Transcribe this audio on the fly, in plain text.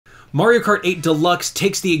Mario Kart 8 Deluxe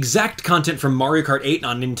takes the exact content from Mario Kart 8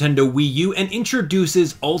 on Nintendo Wii U and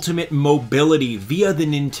introduces ultimate mobility via the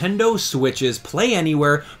Nintendo Switch's Play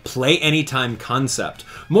Anywhere, Play Anytime concept.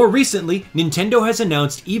 More recently, Nintendo has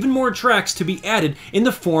announced even more tracks to be added in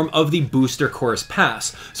the form of the Booster Course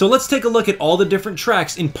Pass. So let's take a look at all the different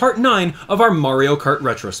tracks in Part 9 of our Mario Kart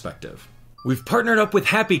retrospective. We've partnered up with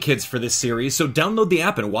Happy Kids for this series, so download the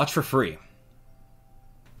app and watch for free.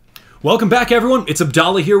 Welcome back, everyone. It's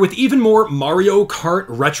Abdallah here with even more Mario Kart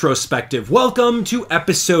retrospective. Welcome to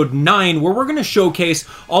episode 9, where we're going to showcase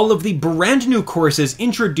all of the brand new courses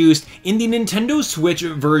introduced in the Nintendo Switch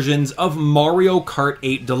versions of Mario Kart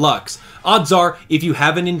 8 Deluxe. Odds are, if you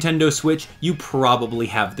have a Nintendo Switch, you probably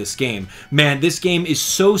have this game. Man, this game is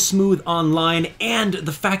so smooth online, and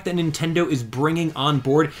the fact that Nintendo is bringing on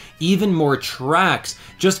board even more tracks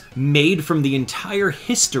just made from the entire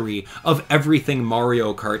history of everything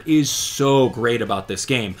Mario Kart is so great about this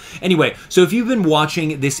game. Anyway, so if you've been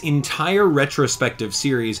watching this entire retrospective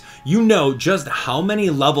series, you know just how many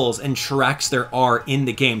levels and tracks there are in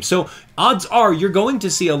the game. So odds are you're going to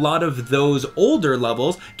see a lot of those older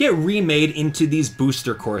levels get remade into these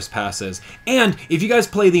booster course passes. And if you guys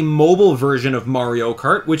play the mobile version of Mario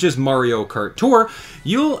Kart, which is Mario Kart Tour,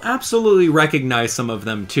 you'll absolutely recognize some of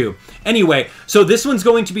them too. Anyway, so this one's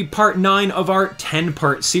going to be part 9 of our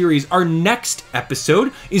 10-part series. Our next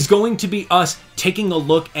episode is going to be us taking a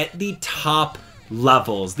look at the top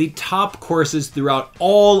levels, the top courses throughout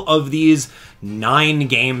all of these 9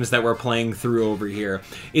 games that we're playing through over here.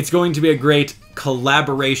 It's going to be a great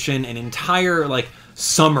collaboration, an entire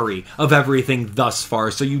summary of everything thus far,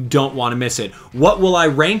 so you don't want to miss it. What will I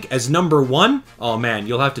rank as number 1? Oh man,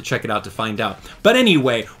 you'll have to check it out to find out. But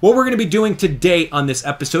anyway, what we're going to be doing today on this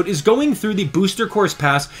episode is going through the Booster Course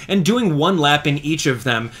Pass and doing one lap in each of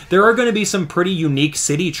them. There are going to be some pretty unique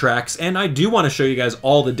city tracks, and I do want to show you guys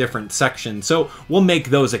all the different sections, so we'll make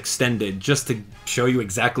those extended just to show you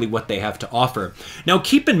exactly what they have to offer. Now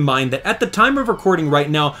keep in mind that at the time of recording right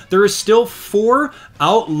now, there is still 4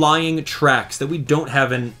 outlying tracks that we don't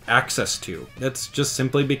have an access to. That's just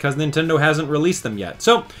simply because Nintendo hasn't released them yet.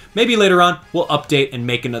 So maybe later on we'll update and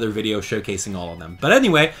make another video showcasing all of them. But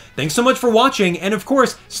anyway, thanks so much for watching, and of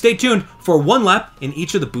course, stay tuned for one lap in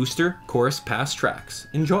each of the Booster Course Pass tracks.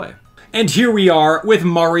 Enjoy. And here we are with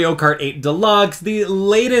Mario Kart 8 Deluxe, the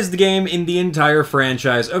latest game in the entire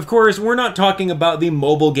franchise. Of course, we're not talking about the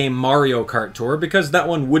mobile game Mario Kart Tour, because that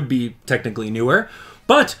one would be technically newer,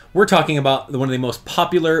 but we're talking about one of the most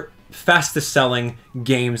popular, fastest selling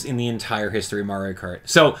games in the entire history of Mario Kart.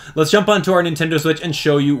 So let's jump onto our Nintendo Switch and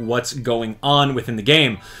show you what's going on within the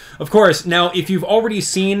game. Of course, now if you've already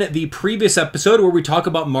seen the previous episode where we talk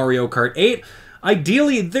about Mario Kart 8,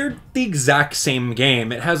 ideally, they're the exact same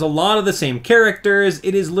game. It has a lot of the same characters.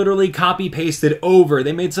 It is literally copy-pasted over.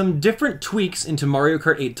 They made some different tweaks into Mario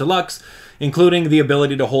Kart 8 Deluxe, including the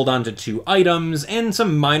ability to hold on to 2 items and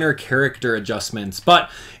some minor character adjustments. But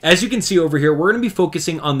as you can see over here, we're going to be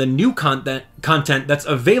focusing on the new content that's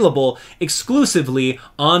available exclusively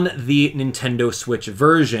on the Nintendo Switch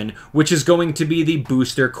version, which is going to be the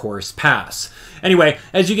Booster Course Pass. Anyway,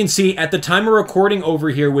 as you can see, at the time of recording over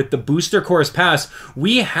here with the Booster Course Pass,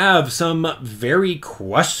 we have some very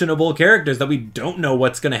questionable characters that we don't know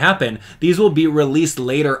what's going to happen. These will be released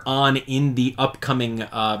later on in the upcoming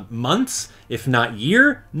months, if not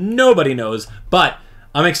year. Nobody knows, but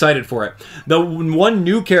I'm excited for it. The one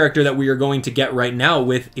new character that we are going to get right now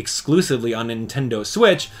with exclusively on Nintendo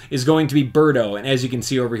Switch is going to be Birdo. And as you can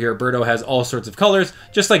see over here, Birdo has all sorts of colors,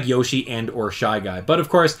 just like Yoshi and or Shy Guy. But of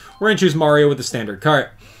course, we're going to choose Mario with the standard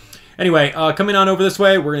cart. Anyway, coming on over this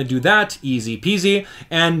way, we're going to do that, easy peasy.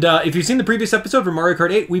 And if you've seen the previous episode for Mario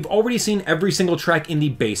Kart 8, we've already seen every single track in the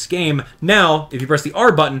base game. Now, if you press the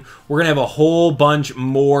R button, we're going to have a whole bunch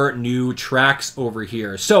more new tracks over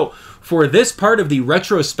here. So for this part of the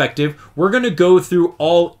retrospective, we're going to go through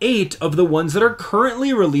all 8 of the ones that are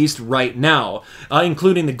currently released right now,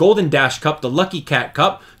 including the Golden Dash Cup, the Lucky Cat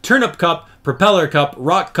Cup, Turnip Cup, Propeller Cup,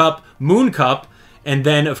 Rock Cup, Moon Cup, and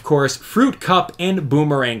then, of course, Fruit Cup and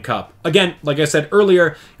Boomerang Cup. Again, like I said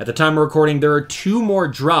earlier, at the time of recording, there are 2 more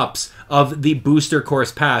drops of the Booster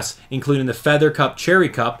Course Pass, including the Feather Cup, Cherry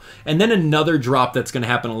Cup, and then another drop that's going to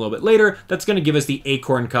happen a little bit later that's going to give us the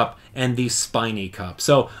Acorn Cup and the Spiny Cup.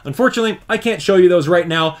 So, unfortunately, I can't show you those right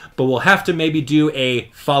now, but we'll have to maybe do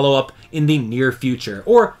a follow-up in the near future.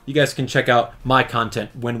 Or you guys can check out my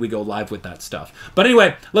content when we go live with that stuff. But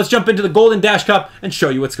anyway, let's jump into the Golden Dash Cup and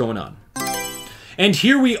show you what's going on. And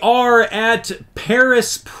here we are at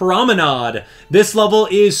Paris Promenade. This level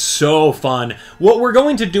is so fun. What we're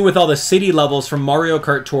going to do with all the city levels from Mario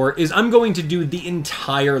Kart Tour is I'm going to do the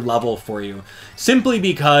entire level for you. Simply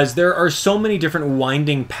because there are so many different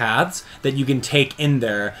winding paths that you can take in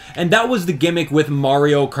there. And that was the gimmick with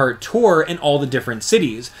Mario Kart Tour and all the different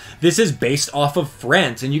cities. This is based off of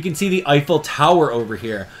France, and you can see the Eiffel Tower over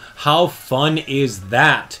here. How fun is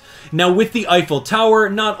that? Now, with the Eiffel Tower,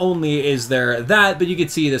 not only is there that, but you can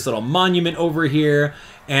see this little monument over here,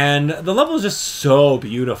 and the level is just so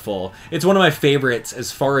beautiful. It's one of my favorites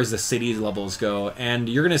as far as the city levels go, and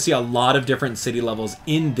you're going to see a lot of different city levels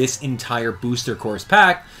in this entire booster course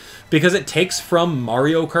pack, because it takes from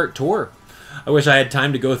Mario Kart Tour. I wish I had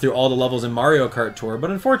time to go through all the levels in Mario Kart Tour,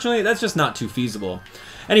 but unfortunately, that's just not too feasible.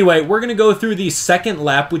 Anyway, we're going to go through the second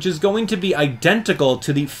lap, which is going to be identical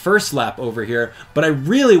to the first lap over here, but I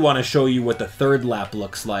really want to show you what the third lap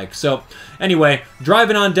looks like. So anyway,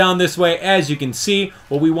 driving on down this way, as you can see,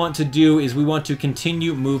 what we want to do is we want to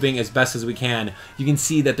continue moving as best as we can. You can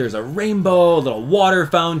see that there's a rainbow, a little water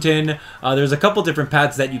fountain. There's a couple different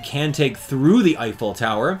paths that you can take through the Eiffel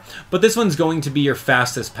Tower, but this one's going to be your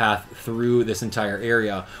fastest path through this entire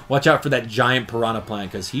area. Watch out for that giant piranha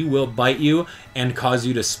plant, because he will bite you and cause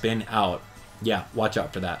you to spin out. Yeah, watch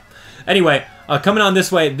out for that. Anyway, coming on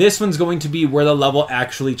this way, this one's going to be where the level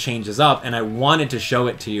actually changes up, and I wanted to show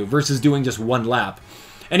it to you versus doing just one lap.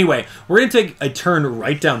 Anyway, we're going to take a turn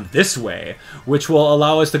right down this way, which will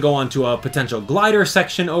allow us to go onto a potential glider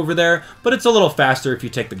section over there, but it's a little faster if you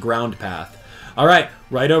take the ground path. Alright,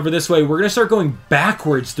 right over this way, we're going to start going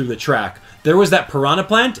backwards through the track. There was that piranha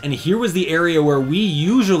plant, and here was the area where we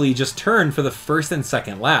usually just turn for the first and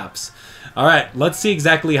second laps. Alright, let's see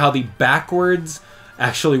exactly how the backwards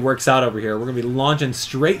actually works out over here. We're going to be launching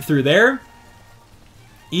straight through there.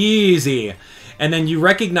 Easy. And then you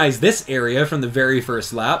recognize this area from the very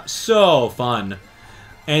first lap. So fun.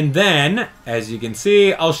 And then, as you can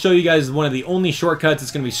see, I'll show you guys one of the only shortcuts.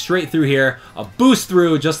 It's going to be straight through here. I'll boost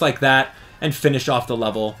through just like that and finish off the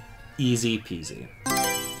level. Easy peasy.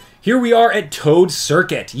 Here we are at Toad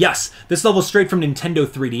Circuit. Yes, this level's straight from Nintendo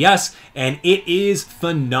 3DS, and it is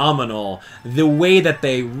phenomenal. The way that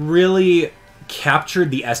they really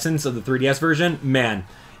captured the essence of the 3DS version, man,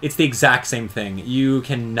 it's the exact same thing. You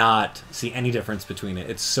cannot see any difference between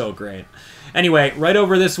it. It's so great. Anyway, right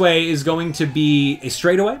over this way is going to be a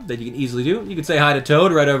straightaway that you can easily do. You can say hi to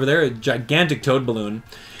Toad right over there, a gigantic Toad balloon.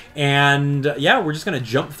 And yeah, we're just going to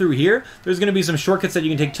jump through here. There's going to be some shortcuts that you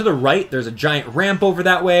can take to the right. There's a giant ramp over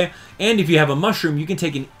that way. And if you have a mushroom, you can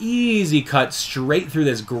take an easy cut straight through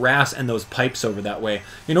this grass and those pipes over that way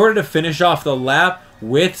in order to finish off the lap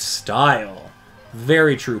with style.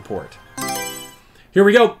 Very true port. Here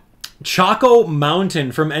we go. Choco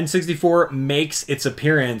Mountain from N64 makes its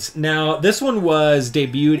appearance. Now, this one was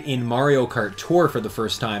debuted in Mario Kart Tour for the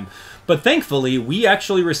first time, but thankfully, we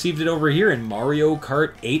actually received it over here in Mario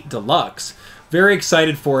Kart 8 Deluxe. Very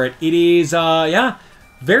excited for it. It is, yeah,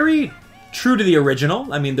 very true to the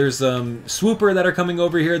original. I mean, there's swooper that are coming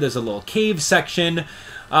over here. There's a little cave section.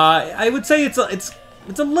 I would say it's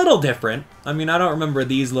a little different. I mean, I don't remember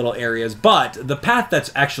these little areas, but the path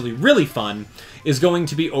that's actually really fun is going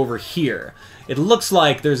to be over here. It looks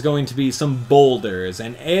like there's going to be some boulders,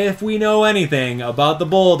 and if we know anything about the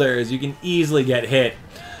boulders, you can easily get hit.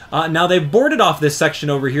 Now, they've boarded off this section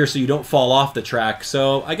over here so you don't fall off the track,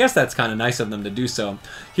 so I guess that's kind of nice of them to do so.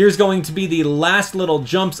 Here's going to be the last little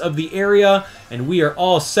jumps of the area, and we are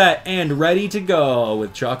all set and ready to go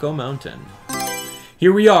with Choco Mountain.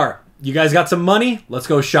 Here we are. You guys got some money? Let's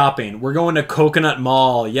go shopping. We're going to Coconut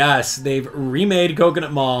Mall. Yes, they've remade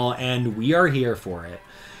Coconut Mall, and we are here for it.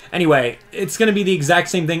 Anyway, it's going to be the exact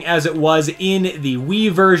same thing as it was in the Wii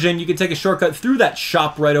version. You can take a shortcut through that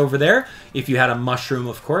shop right over there. If you had a mushroom,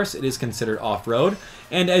 of course, it is considered off-road.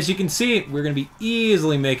 And as you can see, we're going to be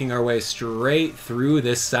easily making our way straight through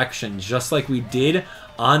this section, just like we did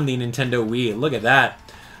on the Nintendo Wii. Look at that.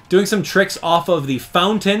 Doing some tricks off of the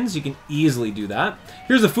fountains, you can easily do that.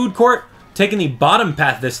 Here's the food court, taking the bottom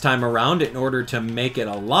path this time around in order to make it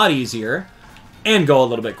a lot easier and go a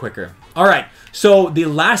little bit quicker. All right, so the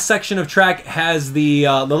last section of track has the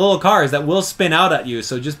little cars that will spin out at you,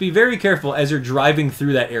 so just be very careful as you're driving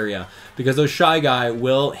through that area because those Shy Guy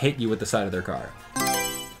will hit you with the side of their car.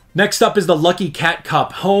 Next up is the Lucky Cat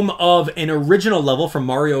Cup, home of an original level from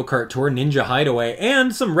Mario Kart Tour Ninja Hideaway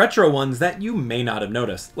and some retro ones that you may not have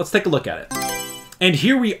noticed. Let's take a look at it. And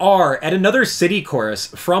here we are at another city course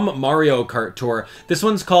from Mario Kart Tour. This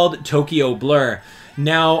one's called Tokyo Blur.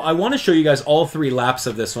 Now, I want to show you guys all 3 laps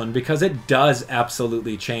of this one because it does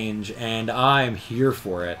absolutely change, and I'm here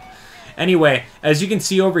for it. Anyway, as you can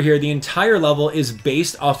see over here, the entire level is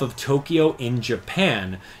based off of Tokyo in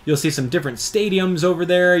Japan. You'll see some different stadiums over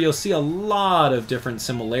there. You'll see a lot of different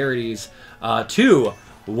similarities to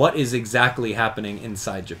what is exactly happening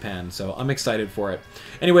inside Japan. So I'm excited for it.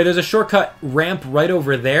 Anyway, there's a shortcut ramp right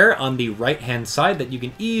over there on the right-hand side that you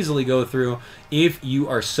can easily go through if you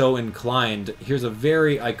are so inclined. Here's a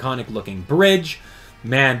very iconic looking bridge.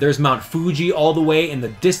 Man, there's Mount Fuji all the way in the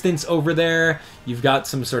distance over there. You've got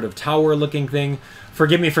some sort of tower-looking thing.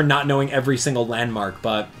 Forgive me for not knowing every single landmark,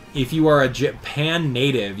 but if you are a Japan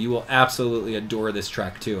native, you will absolutely adore this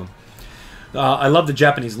track too. I love the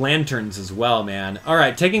Japanese lanterns as well, man. All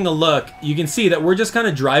right, taking a look, you can see that we're just kind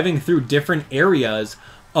of driving through different areas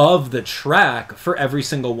of the track for every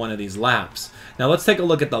single one of these laps. Now let's take a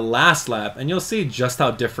look at the last lap, and you'll see just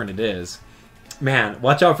how different it is. Man,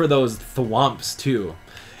 watch out for those thwomps too.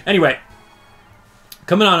 Anyway,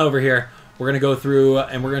 coming on over here, we're going to go through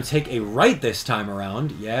and we're going to take a right this time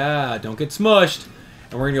around. Yeah, don't get smushed.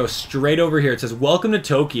 And we're going to go straight over here. It says, welcome to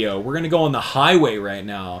Tokyo. We're going to go on the highway right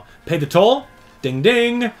now. Pay the toll. Ding,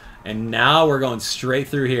 ding. And now we're going straight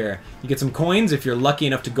through here. You get some coins if you're lucky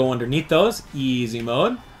enough to go underneath those. Easy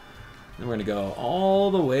mode. And we're going to go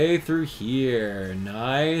all the way through here.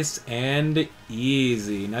 Nice and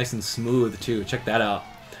easy. Nice and smooth, too. Check that out.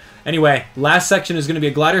 Anyway, last section is going to be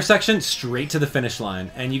a glider section straight to the finish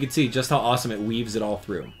line. And you can see just how awesome it weaves it all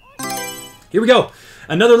through. Here we go.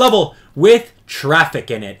 Another level with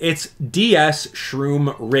traffic in it. It's DS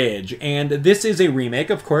Shroom Ridge. And this is a remake,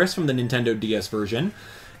 of course, from the Nintendo DS version.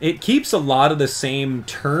 It keeps a lot of the same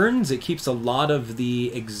turns, it keeps a lot of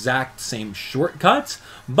the exact same shortcuts,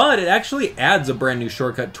 but it actually adds a brand new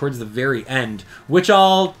shortcut towards the very end, which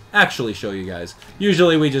I'll actually show you guys.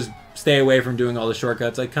 Usually we just stay away from doing all the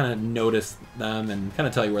shortcuts. I kind of notice them and kind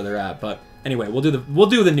of tell you where they're at, but anyway, we'll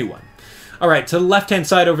do the new one. All right, to the left-hand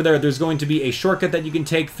side over there, there's going to be a shortcut that you can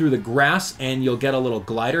take through the grass, and you'll get a little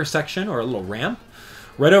glider section or a little ramp.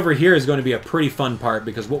 Right over here is going to be a pretty fun part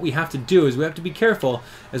because what we have to do is we have to be careful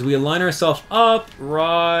as we align ourselves up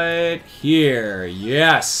right here.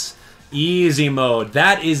 Yes, easy mode.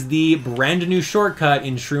 That is the brand new shortcut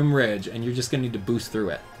in Shroom Ridge, and you're just going to need to boost through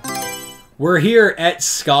it. We're here at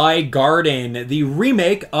Sky Garden, the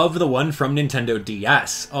remake of the one from Nintendo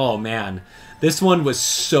DS. Oh, man. This one was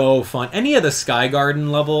so fun. Any of the Sky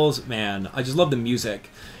Garden levels, man, I just love the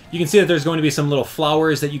music. You can see that there's going to be some little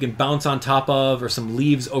flowers that you can bounce on top of, or some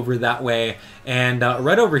leaves over that way. And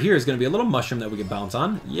right over here is going to be a little mushroom that we can bounce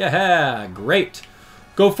on. Yeah, great.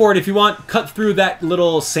 Go for it if you want. Cut through that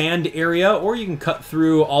little sand area, or you can cut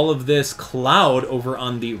through all of this cloud over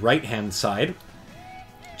on the right-hand side.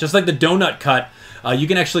 Just like the donut cut, you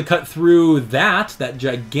can actually cut through that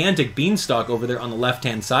gigantic beanstalk over there on the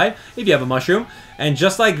left-hand side if you have a mushroom. And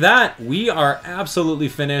just like that, we are absolutely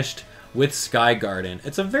finished with Sky Garden.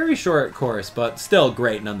 It's a very short course, but still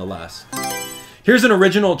great nonetheless. Here's an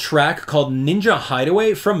original track called Ninja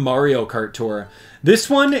Hideaway from Mario Kart Tour. This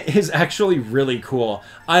one is actually really cool.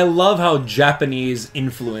 I love how Japanese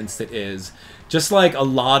influenced it is. Just like a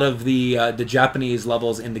lot of the Japanese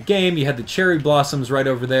levels in the game, you had the cherry blossoms right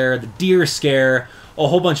over there, the deer scare, a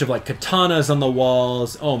whole bunch of like katanas on the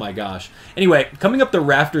walls. Oh my gosh. Anyway, coming up the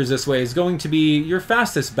rafters this way is going to be your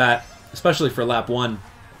fastest bet, especially for lap 1.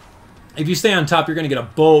 If you stay on top, you're going to get a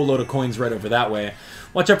boatload of coins right over that way.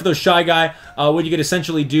 Watch out for those Shy Guy. What you could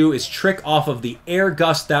essentially do is trick off of the air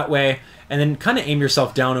gust that way, and then kind of aim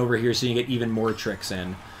yourself down over here so you get even more tricks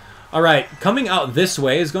in. All right, coming out this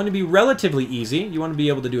way is going to be relatively easy. You want to be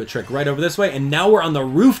able to do a trick right over this way, and now we're on the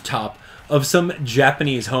rooftop of some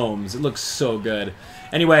Japanese homes. It looks so good.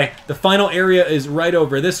 Anyway, the final area is right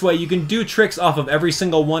over this way. You can do tricks off of every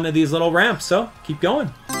single one of these little ramps, so keep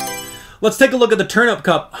going. Let's take a look at the Turnip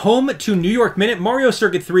Cup, home to New York Minute, Mario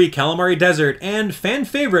Circuit 3, Calamari Desert, and fan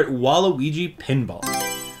favorite Waluigi Pinball.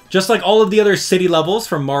 Just like all of the other city levels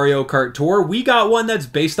from Mario Kart Tour, we got one that's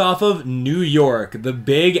based off of New York, the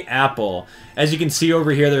Big Apple. As you can see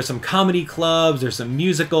over here, there's some comedy clubs, there's some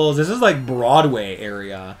musicals. This is like Broadway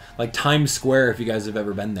area, like Times Square if you guys have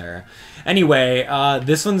ever been there. Anyway,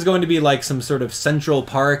 this one's going to be like some sort of Central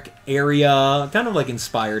Park area, kind of like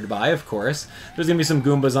inspired by, of course. There's going to be some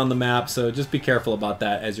Goombas on the map, so just be careful about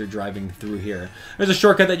that as you're driving through here. There's a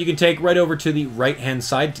shortcut that you can take right over to the right-hand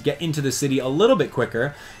side to get into the city a little bit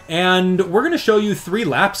quicker. And we're going to show you 3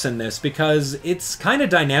 laps in this because it's kind of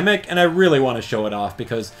dynamic, and I really want to show it off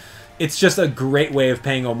because it's just a great way of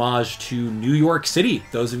paying homage to New York City,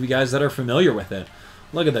 those of you guys that are familiar with it.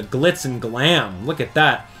 Look at the glitz and glam. Look at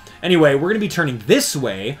that. Anyway, we're going to be turning this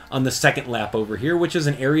way on the second lap over here, which is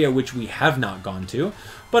an area which we have not gone to,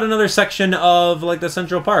 but another section of like the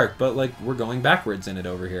Central Park, but like we're going backwards in it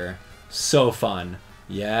over here. So fun.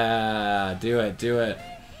 Yeah, do it, do it.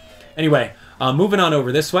 Anyway, moving on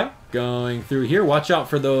over this way. Going through here. Watch out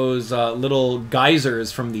for those little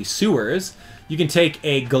geysers from the sewers. You can take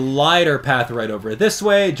a glider path right over this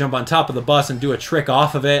way, jump on top of the bus and do a trick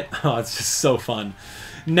off of it. Oh, it's just so fun.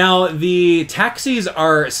 Now, the taxis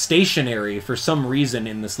are stationary for some reason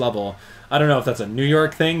in this level. I don't know if that's a New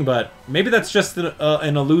York thing, but maybe that's just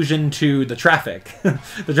an allusion to the traffic.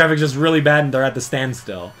 The traffic's just really bad and they're at the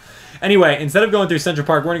standstill. Anyway, instead of going through Central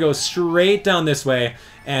Park, we're going to go straight down this way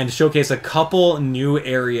and showcase a couple new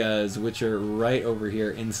areas, which are right over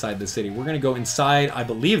here inside the city. We're going to go inside, I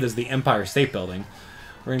believe this is the Empire State Building.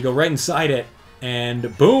 We're going to go right inside it,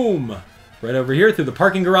 and boom! Right over here through the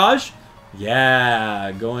parking garage.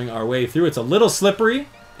 Yeah, going our way through. It's a little slippery,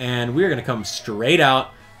 and we're going to come straight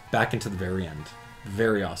out back into the very end.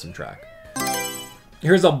 Very awesome track.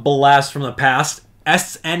 Here's a blast from the past.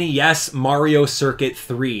 SNES Mario Circuit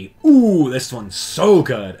 3. Ooh, this one's so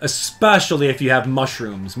good, especially if you have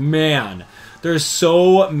mushrooms. Man, there's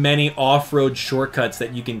so many off-road shortcuts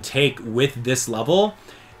that you can take with this level.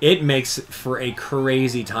 It makes for a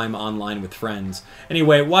crazy time online with friends.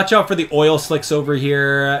 Anyway, watch out for the oil slicks over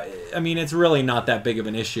here. I mean, it's really not that big of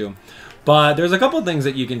an issue. But there's a couple things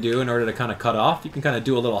that you can do in order to kind of cut off. You can kind of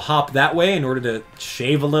do a little hop that way in order to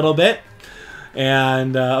shave a little bit.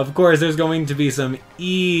 And, of course, there's going to be some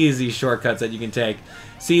easy shortcuts that you can take.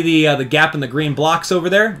 See the gap in the green blocks over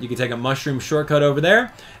there? You can take a mushroom shortcut over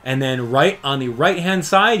there. And then right on the right-hand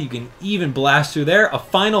side, you can even blast through there. A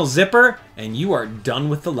final zipper, and you are done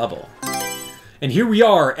with the level. And here we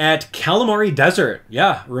are at Calamari Desert.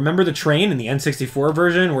 Yeah, remember the train in the N64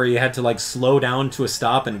 version where you had to, like, slow down to a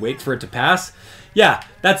stop and wait for it to pass? Yeah,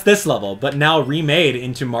 that's this level, but now remade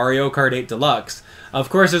into Mario Kart 8 Deluxe. Of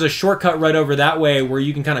course, there's a shortcut right over that way where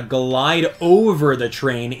you can kind of glide over the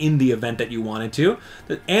train in the event that you wanted to.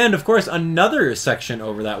 And, of course, another section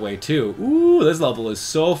over that way, too. Ooh, this level is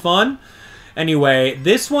so fun. Anyway,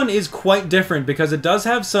 this one is quite different because it does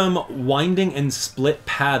have some winding and split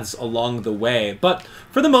paths along the way. But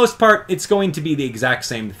for the most part, it's going to be the exact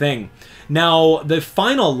same thing. Now, the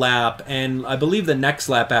final lap, and I believe the next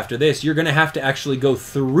lap after this, you're going to have to actually go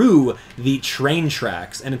through the train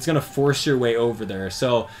tracks, and it's going to force your way over there.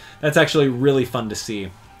 So that's actually really fun to see.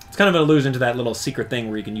 It's kind of an allusion to that little secret thing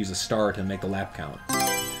where you can use a star to make the lap count.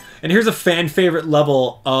 And here's a fan favorite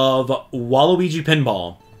level of Waluigi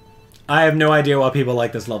Pinball. I have no idea why people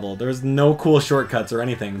like this level. There's no cool shortcuts or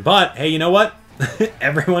anything. But, hey, you know what?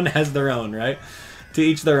 Everyone has their own, right? To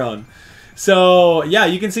each their own. So, yeah,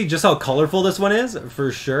 you can see just how colorful this one is,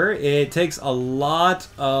 for sure. It takes a lot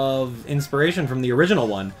of inspiration from the original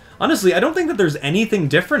one. Honestly, I don't think that there's anything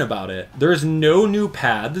different about it. There's no new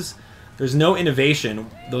paths. There's no innovation.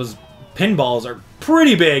 Those pinballs are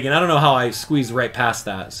pretty big, and I don't know how I squeezed right past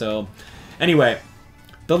that. So, anyway,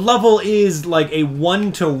 the level is like a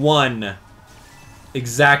one-to-one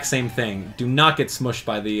exact same thing. Do not get smushed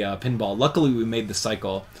by the pinball. Luckily, we made the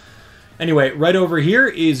cycle. Anyway, right over here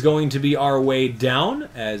is going to be our way down,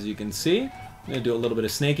 as you can see. I'm going to do a little bit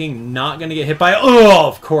of snaking. Not going to get hit by... Oh,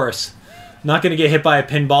 of course. Not going to get hit by a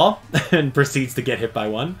pinball, and proceeds to get hit by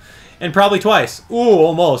one. And probably twice. Ooh,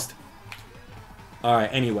 almost.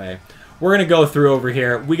 Alright, anyway. We're going to go through over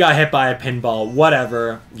here. We got hit by a pinball.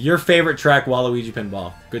 Whatever. Your favorite track, Waluigi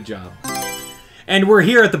Pinball. Good job. And we're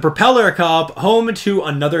here at the Propeller Cup, home to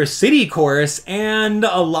another city course and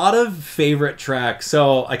a lot of favorite tracks.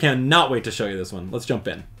 So I cannot wait to show you this one. Let's jump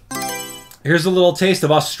in. Here's a little taste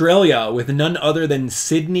of Australia with none other than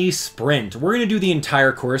Sydney Sprint. We're going to do the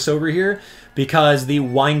entire course over here because the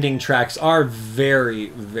winding tracks are very,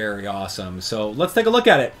 very awesome. So let's take a look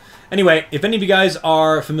at it. Anyway, if any of you guys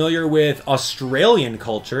are familiar with Australian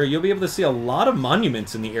culture, you'll be able to see a lot of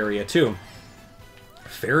monuments in the area too.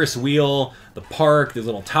 Ferris wheel, the park, these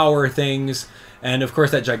little tower things, and of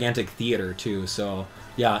course that gigantic theater too. So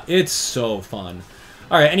yeah, it's so fun.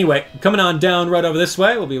 All right, anyway, coming on down right over this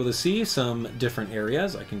way, we'll be able to see some different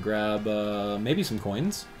areas. I can grab maybe some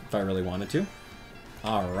coins if I really wanted to.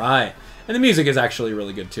 All right, and the music is actually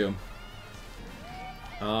really good too.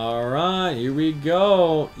 All right, here we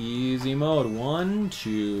go. Easy mode. 1,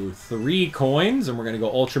 2, 3 coins, and we're gonna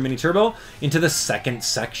go Ultra Mini Turbo into the second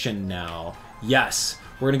section now. Yes.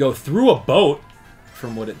 We're going to go through a boat,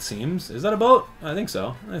 from what it seems. Is that a boat? I think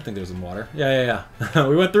so. I think there's some water. Yeah.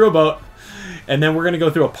 We went through a boat. And then we're going to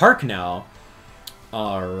go through a park now.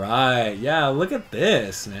 Alright. Yeah, look at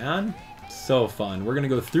this, man. So fun. We're going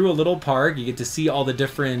to go through a little park. You get to see all the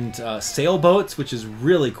different sailboats, which is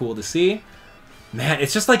really cool to see. Man,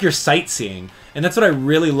 it's just like you're sightseeing. And that's what I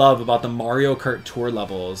really love about the Mario Kart Tour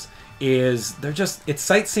levels, is it's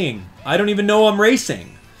sightseeing. I don't even know I'm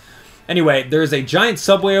racing. Anyway, there's a giant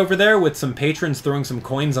subway over there with some patrons throwing some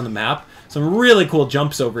coins on the map. Some really cool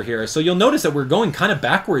jumps over here. So you'll notice that we're going kind of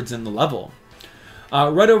backwards in the level.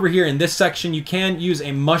 Right over here in this section, you can use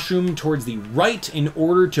a mushroom towards the right in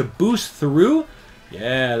order to boost through.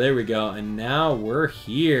 Yeah, there we go. And now we're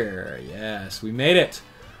here. Yes, we made it.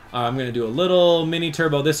 I'm going to do a little mini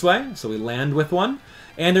turbo this way, so we land with one.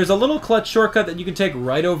 And there's a little clutch shortcut that you can take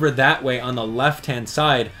right over that way on the left-hand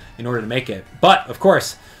side in order to make it. But, of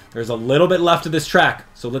course, there's a little bit left of this track,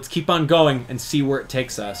 so let's keep on going and see where it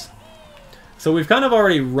takes us. So we've kind of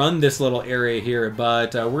already run this little area here,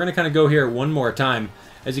 but we're going to kind of go here one more time.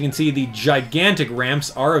 As you can see, the gigantic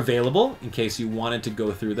ramps are available in case you wanted to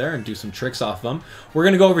go through there and do some tricks off them. We're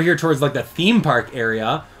going to go over here towards like the theme park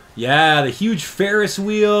area. Yeah, the huge Ferris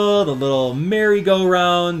wheel, the little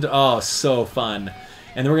merry-go-round. Oh, so fun.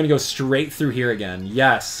 And then we're going to go straight through here again.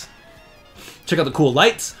 Yes. Check out the cool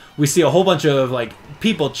lights. We see a whole bunch of like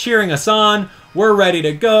people cheering us on. We're ready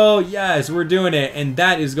to go. Yes, we're doing it. And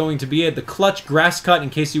that is going to be it. The clutch grass cut in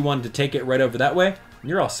case you wanted to take it right over that way.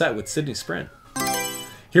 You're all set with Sydney Sprint.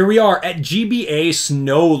 Here we are at GBA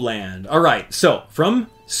Snowland. All right, so from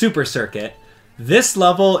Super Circuit, this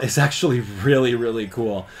level is actually really, really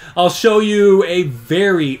cool. I'll show you a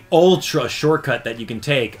very ultra shortcut that you can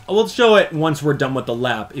take. We'll show it once we're done with the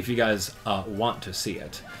lap if you guys want to see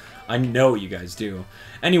it. I know you guys do.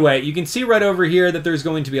 Anyway, you can see right over here that there's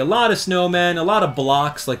going to be a lot of snowmen, a lot of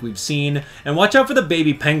blocks like we've seen. And watch out for the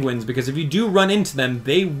baby penguins because if you do run into them,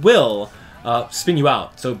 they will spin you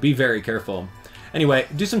out. So be very careful. Anyway,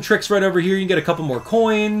 do some tricks right over here. You can get a couple more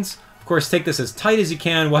coins. Of course, take this as tight as you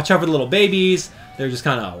can. Watch out for the little babies. They're just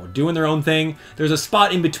kind of doing their own thing. There's a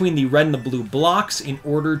spot in between the red and the blue blocks in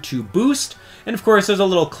order to boost. And of course, there's a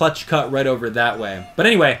little clutch cut right over that way. But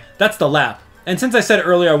anyway, that's the lap. And since I said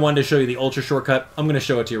earlier I wanted to show you the ultra shortcut, I'm going to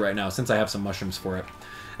show it to you right now since I have some mushrooms for it.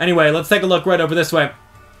 Anyway, let's take a look right over this way.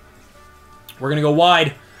 We're going to go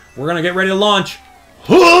wide. We're going to get ready to launch.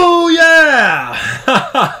 Oh, yeah!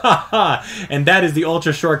 And that is the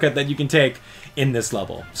ultra shortcut that you can take in this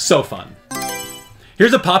level. So fun.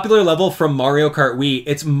 Here's a popular level from Mario Kart Wii.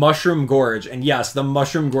 It's Mushroom Gorge. And yes, the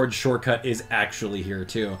Mushroom Gorge shortcut is actually here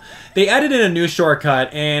too. They added in a new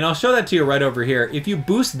shortcut, and I'll show that to you right over here. If you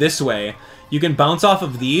boost this way, you can bounce off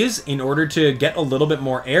of these in order to get a little bit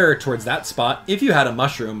more air towards that spot if you had a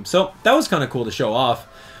mushroom. So that was kind of cool to show off.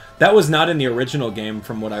 That was not in the original game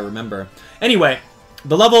from what I remember. Anyway,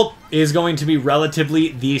 the level is going to be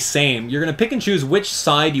relatively the same. You're going to pick and choose which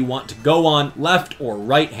side you want to go on, left or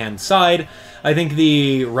right-hand side. I think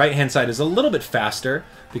the right-hand side is a little bit faster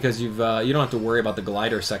because you don't have to worry about the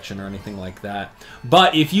glider section or anything like that.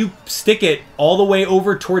 But if you stick it all the way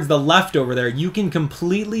over towards the left over there, you can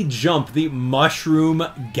completely jump the mushroom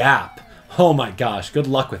gap. Oh my gosh, good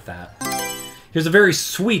luck with that. Here's a very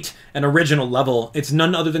sweet and original level. It's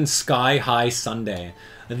none other than Sky High Sundae.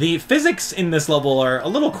 The physics in this level are a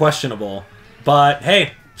little questionable, but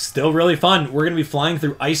hey, still really fun. We're going to be flying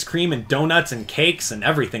through ice cream and donuts and cakes and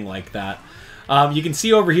everything like that. You can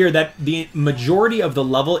see over here that the majority of the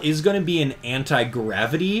level is going to be in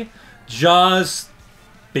anti-gravity, just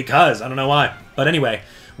because. I don't know why. But anyway,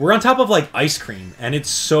 we're on top of like ice cream, and it's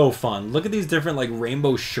so fun. Look at these different like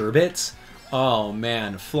rainbow sherbets. Oh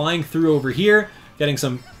man, flying through over here, getting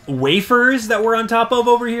some wafers that we're on top of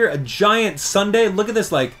over here, a giant sundae. Look at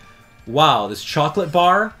this, like, wow, this chocolate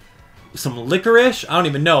bar, some licorice. I don't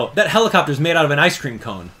even know. That helicopter's made out of an ice cream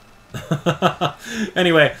cone.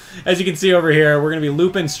 Anyway, as you can see over here, we're going to be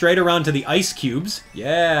looping straight around to the ice cubes.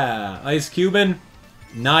 Yeah, ice cubing.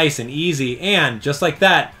 Nice and easy. And just like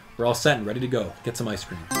that, we're all set and ready to go. Get some ice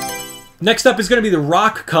cream. Next up is going to be the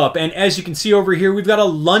Rock Cup, and as you can see over here, we've got a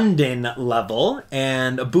London level,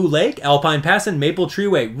 and a Boo Lake, Alpine Pass, and Maple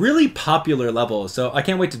Treeway. Really popular levels, so I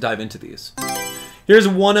can't wait to dive into these. Here's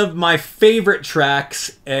one of my favorite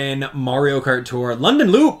tracks in Mario Kart Tour,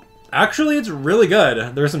 London Loop. Actually, it's really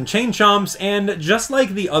good. There's some chain chomps, and just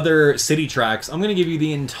like the other city tracks, I'm going to give you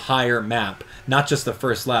the entire map, not just the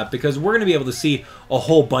first lap, because we're going to be able to see a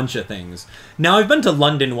whole bunch of things. Now, I've been to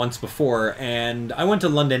London once before, and I went to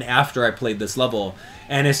London after I played this level,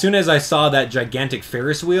 and as soon as I saw that gigantic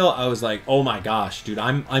Ferris wheel, I was like, oh my gosh, dude,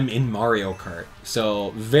 I'm in Mario Kart.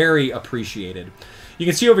 So, very appreciated. You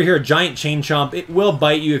can see over here a giant chain chomp. It will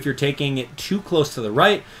bite you if you're taking it too close to the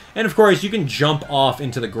right. And of course, you can jump off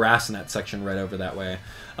into the grass in that section right over that way.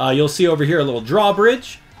 You'll see over here a little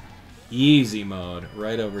drawbridge. Easy mode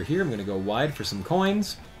right over here. I'm going to go wide for some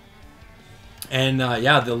coins. And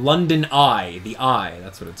yeah, the London Eye. The Eye,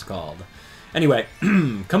 that's what it's called. Anyway,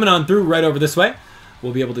 coming on through right over this way.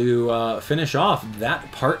 we'll be able to finish off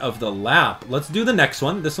that part of the lap. Let's do the next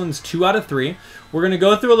one. This one's 2 out of 3. We're going to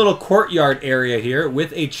go through a little courtyard area here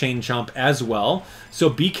with a chain chomp as well. So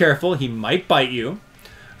be careful. He might bite you.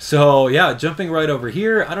 So yeah, jumping right over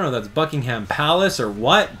here. I don't know if that's Buckingham Palace or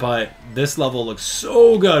what, but this level looks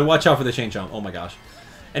so good. Watch out for the chain chomp. Oh my gosh.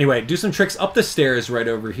 Anyway, do some tricks up the stairs right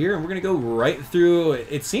over here, and we're going to go right through,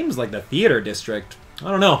 it seems like the theater district. I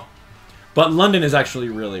don't know. But London is actually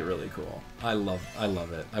really, really cool. I love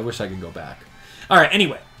it. I wish I could go back. All right,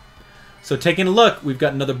 anyway. So taking a look, we've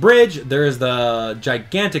got another bridge. There's the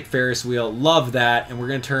gigantic Ferris wheel. Love that. And we're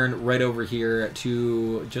going to turn right over here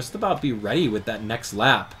to just about be ready with that next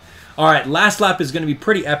lap. All right, last lap is going to be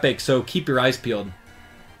pretty epic, so keep your eyes peeled.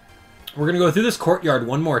 We're going to go through this courtyard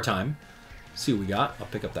one more time. See what we got. I'll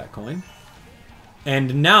pick up that coin.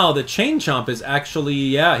 And now the chain chomp is actually,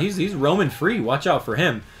 yeah, he's roaming free. Watch out for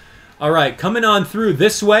him. All right, coming on through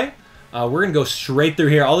this way. We're going to go straight through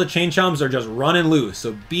here. All the chain chomps are just running loose,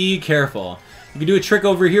 so be careful. You can do a trick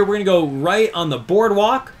over here. We're going to go right on the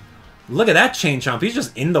boardwalk. Look at that chain chomp. He's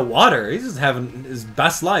just in the water. He's just having his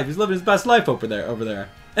best life. He's living his best life over there.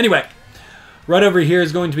 Anyway, right over here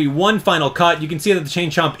is going to be one final cut. You can see that the chain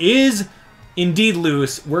chomp is indeed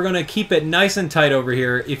loose. We're going to keep it nice and tight over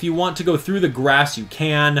here. If you want to go through the grass, you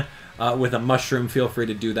can. With a mushroom, feel free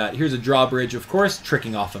to do that. Here's a drawbridge, of course,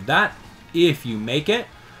 tricking off of that if you make it.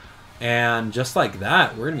 And just like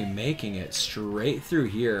that, we're going to be making it straight through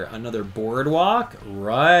here. Another boardwalk.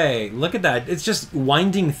 Right. Look at that. It's just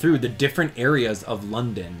winding through the different areas of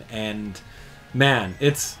London. And, man,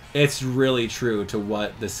 it's really true to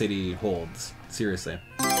what the city holds. Seriously.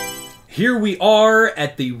 Here we are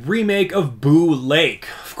at the remake of Boo Lake.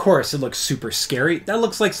 Of course, it looks super scary. That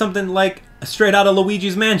looks like something like straight out of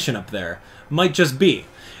Luigi's Mansion up there. Might just be.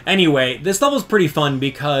 Anyway, this level's pretty fun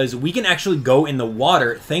because we can actually go in the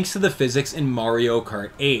water thanks to the physics in Mario Kart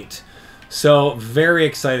 8. So, very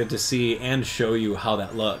excited to see and show you how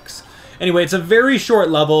that looks. Anyway, it's a very short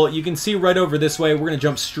level. You can see right over this way, we're going to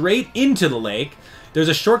jump straight into the lake. There's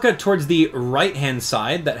a shortcut towards the right-hand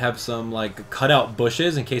side that have some like cutout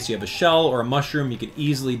bushes in case you have a shell or a mushroom. You could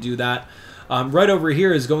easily do that. Right over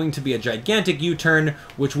here is going to be a gigantic U-turn,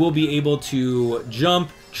 which we'll be able to jump,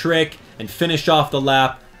 trick, and finish off the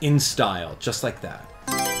lap in style, just like that.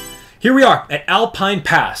 Here we are at Alpine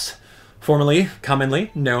Pass,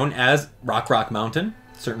 commonly known as Rock Mountain,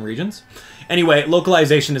 certain regions. Anyway,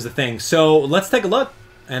 localization is a thing, so let's take a look,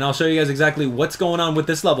 and I'll show you guys exactly what's going on with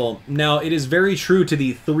this level. Now, it is very true to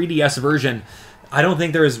the 3DS version. I don't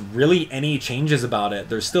think there is really any changes about it.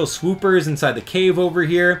 There's still swoopers inside the cave over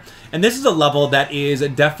here, and this is a level that is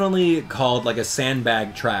definitely called like a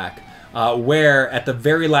sandbag track, where at the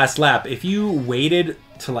very last lap, if you waited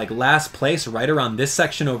to like last place right around this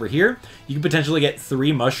section over here, you could potentially get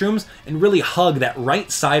 3 mushrooms and really hug that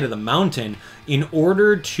right side of the mountain in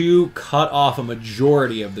order to cut off a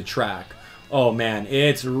majority of the track. Oh man,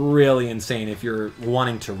 it's really insane if you're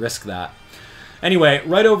wanting to risk that. Anyway,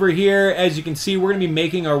 right over here, as you can see, we're going to be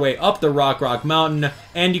making our way up the Rock Mountain,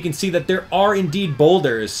 and you can see that there are indeed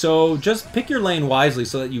boulders, so just pick your lane wisely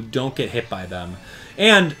so that you don't get hit by them.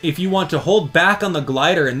 And if you want to hold back on the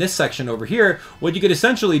glider in this section over here, what you could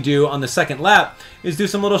essentially do on the second lap is do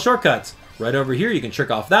some little shortcuts. Right over here, you can trick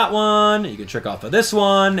off that one, you can trick off of this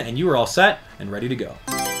one, and you are all set and ready to go.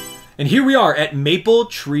 And here we are at Maple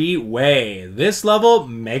Tree Way. This level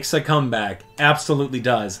makes a comeback. Absolutely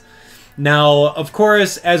does. Now, of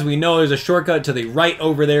course, as we know, there's a shortcut to the right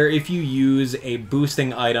over there if you use a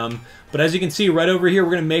boosting item. But as you can see, right over here,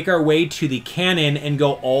 we're going to make our way to the cannon and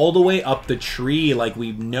go all the way up the tree like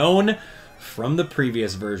we've known from the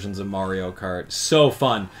previous versions of Mario Kart. So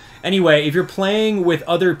fun. Anyway, if you're playing with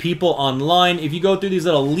other people online, if you go through these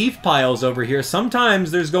little leaf piles over here,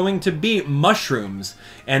 sometimes there's going to be mushrooms,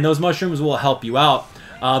 and those mushrooms will help you out.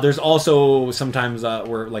 There's also sometimes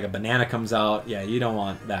where like a banana comes out. Yeah, you don't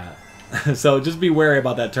want that. So just be wary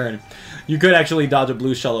about that turn. You could actually dodge a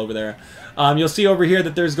blue shell over there. You'll see over here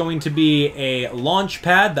that there's going to be a launch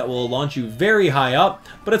pad that will launch you very high up,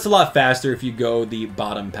 but it's a lot faster if you go the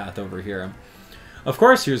bottom path over here. Of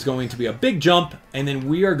course, here's going to be a big jump, and then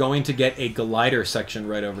we are going to get a glider section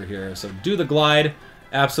right over here. So do the glide.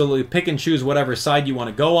 Absolutely pick and choose whatever side you want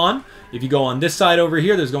to go on. If you go on this side over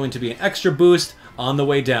here, there's going to be an extra boost on the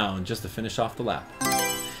way down just to finish off the lap.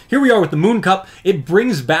 Here we are with the Moon Cup. It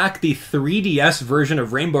brings back the 3DS version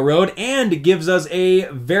of Rainbow Road and gives us a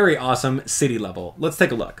very awesome city level. Let's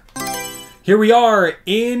take a look. Here we are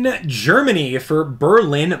in Germany for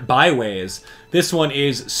Berlin Byways. This one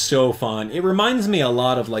is so fun. It reminds me a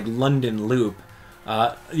lot of like London Loop.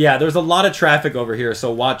 Yeah, there's a lot of traffic over here,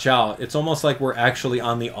 so watch out. It's almost like we're actually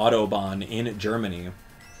on the Autobahn in Germany.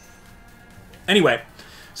 Anyway,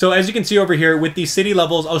 so as you can see over here, with these city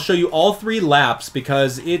levels, I'll show you all 3 laps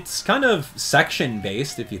because it's kind of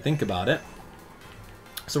section-based, if you think about it.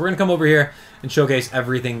 So we're going to come over here and showcase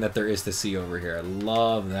everything that there is to see over here. I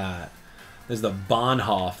love that. This is the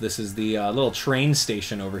Bahnhof. This is the little train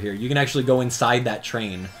station over here. You can actually go inside that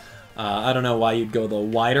train. I don't know why you'd go the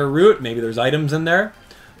wider route. Maybe there's items in there.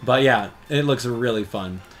 But yeah, it looks really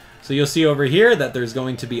fun. So you'll see over here that there's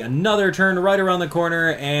going to be another turn right around the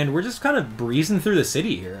corner, and we're just kind of breezing through the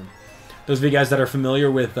city here. Those of you guys that are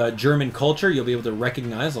familiar with German culture, you'll be able to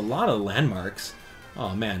recognize a lot of landmarks.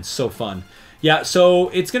 Oh man, so fun. Yeah, so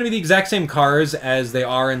it's going to be the exact same cars as they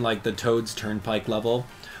are in like the Toad's Turnpike level.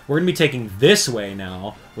 We're going to be taking this way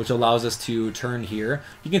now, which allows us to turn here.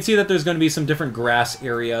 You can see that there's going to be some different grass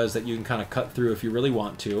areas that you can kind of cut through if you really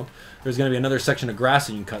want to. There's going to be another section of grass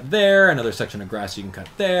that you can cut there, another section of grass you can cut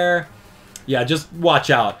there. Yeah, just watch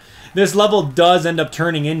out. This level does end up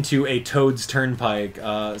turning into a Toad's Turnpike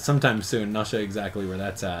sometime soon, and I'll show you exactly where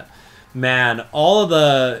that's at. Man, all of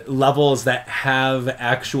the levels that have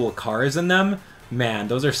actual cars in them, man,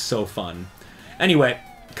 those are so fun. Anyway,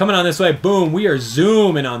 coming on this way, boom, we are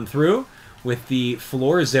zooming on through with the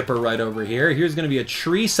floor zipper right over here. Here's going to be a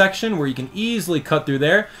tree section where you can easily cut through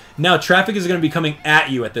there. Now, traffic is going to be coming at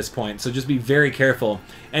you at this point, so just be very careful.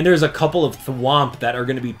 And there's a couple of thwomp that are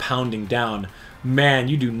going to be pounding down. Man,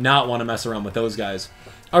 you do not want to mess around with those guys.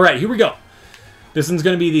 All right, here we go. This one's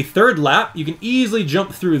going to be the 3rd lap. You can easily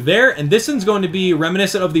jump through there, and this one's going to be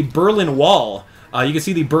reminiscent of the Berlin Wall. You can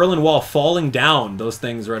see the Berlin Wall falling down, those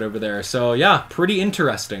things right over there. So yeah, pretty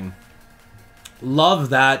interesting. Love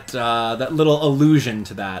that that little allusion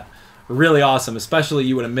to that. Really awesome, especially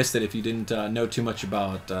you would have missed it if you didn't know too much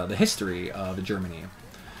about the history of Germany.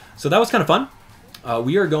 So that was kind of fun.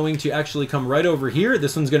 We are going to actually come right over here.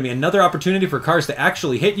 This one's going to be another opportunity for cars to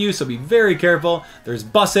actually hit you, so be very careful. There's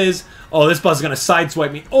buses. Oh, this bus is going to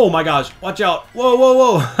sideswipe me. Oh my gosh, watch out. Whoa,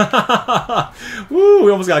 whoa, whoa. Woo,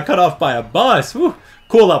 we almost got cut off by a bus. Woo.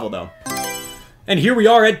 Cool level, though. And here we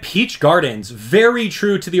are at Peach Gardens. Very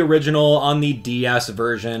true to the original on the DS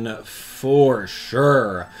version, for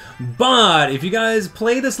sure. But if you guys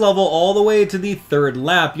play this level all the way to the 3rd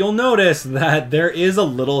lap, you'll notice that there is a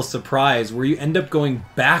little surprise where you end up going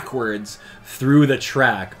backwards through the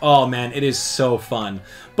track. Oh man, it is so fun.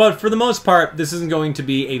 But for the most part, this isn't going to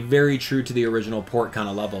be a very true to the original port kind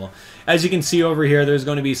of level. As you can see over here, there's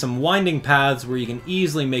going to be some winding paths where you can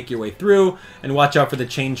easily make your way through, and watch out for the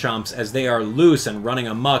chain chomps as they are loose and running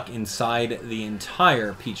amok inside the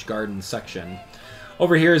entire Peach Garden section.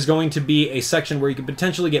 Over here is going to be a section where you could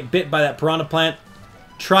potentially get bit by that piranha plant.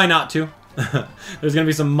 Try not to. There's going to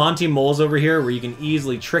be some Monty moles over here where you can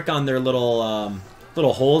easily trick on their little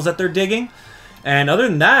little holes that they're digging. And other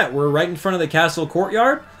than that, we're right in front of the castle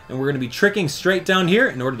courtyard, and we're going to be tricking straight down here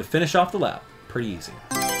in order to finish off the lap. Pretty easy.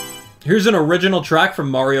 Here's an original track from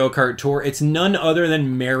Mario Kart Tour. It's none other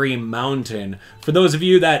than Merry Mountain. For those of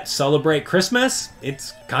you that celebrate Christmas,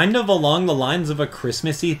 it's kind of along the lines of a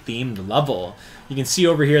Christmassy themed level. You can see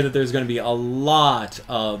over here that there's going to be a lot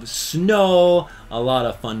of snow, a lot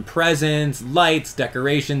of fun presents, lights,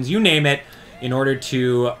 decorations, you name it, in order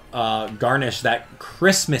to garnish that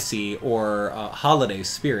Christmassy or holiday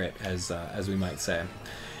spirit, as we might say.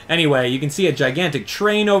 Anyway, you can see a gigantic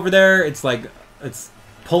train over there. It's like it's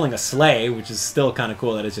pulling a sleigh, which is still kind of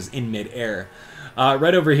cool that it's just in mid-air.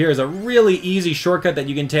 Right over here is a really easy shortcut that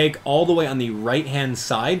you can take all the way on the right-hand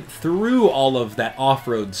side through all of that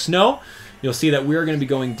off-road snow. You'll see that we're going to be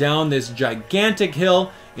going down this gigantic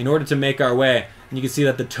hill in order to make our way. And you can see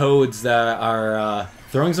that the toads are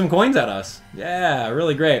throwing some coins at us. Yeah,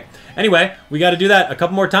 really great. Anyway, we got to do that a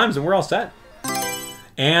couple more times and we're all set.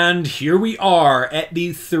 And here we are at the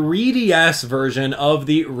 3DS version of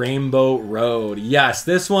the Rainbow Road. Yes,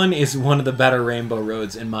 this one is one of the better Rainbow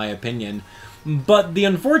Roads in my opinion. But the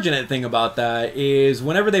unfortunate thing about that is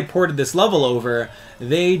whenever they ported this level over,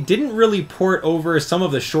 they didn't really port over some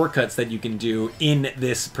of the shortcuts that you can do in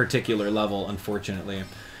this particular level, unfortunately.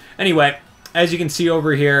 Anyway, as you can see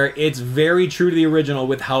over here, it's very true to the original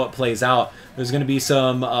with how it plays out. There's going to be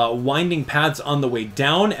some winding paths on the way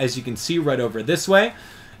down, as you can see right over this way.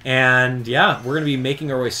 And yeah, we're going to be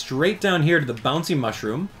making our way straight down here to the Bouncy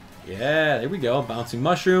Mushroom. Yeah, there we go, Bouncing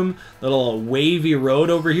Mushroom. Little wavy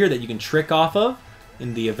road over here that you can trick off of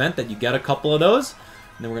in the event that you get a couple of those.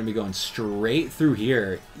 And then we're going to be going straight through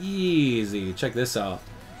here. Easy. Check this out.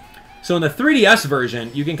 So in the 3DS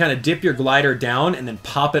version, you can kind of dip your glider down and then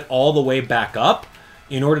pop it all the way back up.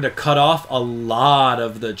 in order to cut off a lot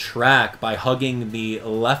of the track by hugging the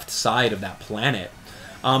left side of that planet.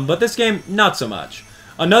 But this game, not so much.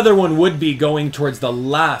 Another one would be going towards the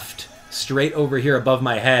left, straight over here above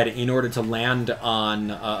my head, in order to land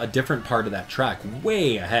on a different part of that track,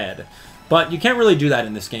 way ahead. But you can't really do that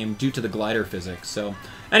in this game due to the glider physics. So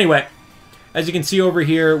anyway, as you can see over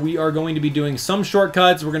here, we are going to be doing some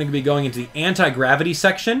shortcuts. We're going to be going into the anti-gravity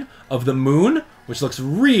section of the moon, which looks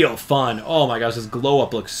real fun. Oh my gosh, this glow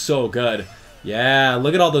up looks so good. Yeah,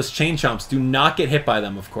 look at all those chain chomps. Do not get hit by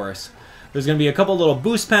them, of course. There's going to be a couple little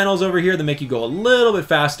boost panels over here that make you go a little bit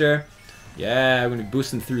faster. Yeah, we're going to be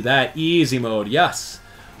boosting through that. Easy mode, yes.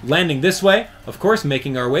 Landing this way, of course,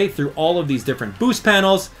 making our way through all of these different boost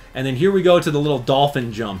panels. And then here we go to the little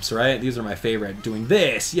dolphin jumps, right? These are my favorite. Doing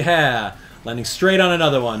this, yeah. Landing straight on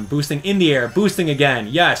another one. Boosting in the air, boosting again,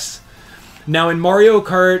 yes. Now in Mario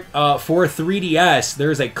Kart for 3DS,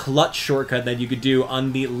 there's a clutch shortcut that you could do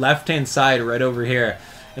on the left-hand side right over here.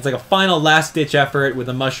 It's like a final last-ditch effort with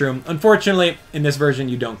a mushroom. Unfortunately, in this version,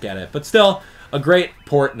 you don't get it. But still, a great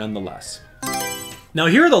port nonetheless. Now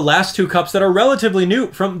here are the last two cups that are relatively new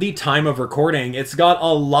from the time of recording. It's got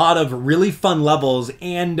a lot of really fun levels,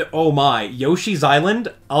 and oh my, Yoshi's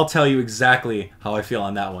Island, I'll tell you exactly how I feel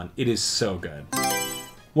on that one. It is so good.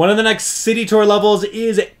 One of the next city tour levels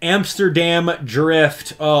is Amsterdam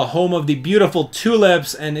Drift, home of the beautiful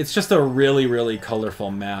tulips, and it's just a really, really colorful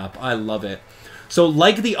map. I love it. So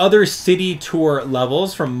like the other city tour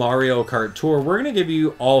levels from Mario Kart Tour, we're going to give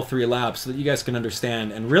you all 3 laps so that you guys can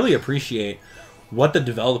understand and really appreciate what the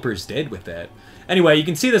developers did with it. Anyway, you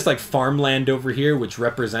can see this like farmland over here, which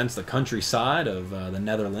represents the countryside of the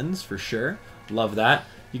Netherlands for sure. Love that.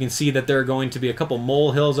 You can see that there are going to be a couple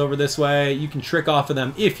molehills over this way. You can trick off of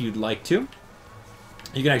them if you'd like to.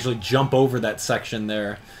 You can actually jump over that section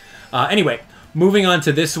there. Anyway, moving on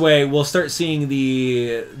to this way, we'll start seeing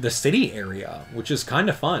the city area, which is kind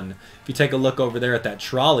of fun. If you take a look over there at that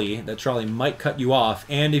trolley might cut you off,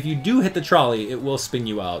 and if you do hit the trolley, it will spin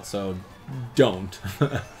you out, so don't.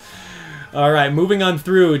 Alright, moving on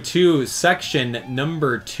through to section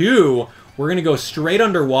number 2. We're going to go straight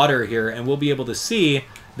underwater here, and we'll be able to see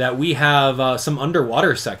that we have some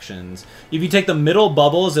underwater sections. If you take the middle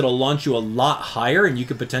bubbles, it'll launch you a lot higher, and you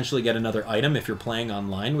could potentially get another item if you're playing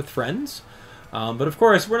online with friends. But of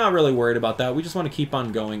course, we're not really worried about that. We just want to keep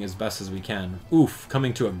on going as best as we can. Oof,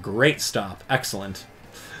 coming to a great stop. Excellent.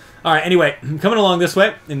 Alright, anyway, coming along this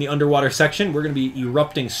way in the underwater section, we're going to be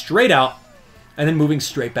erupting straight out and then moving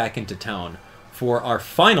straight back into town for our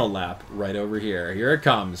final lap right over here. Here it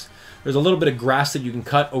comes. There's a little bit of grass that you can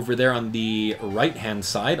cut over there on the right-hand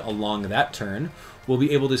side along that turn. We'll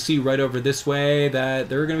be able to see right over this way that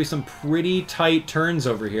there are going to be some pretty tight turns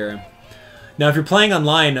over here. Now, if you're playing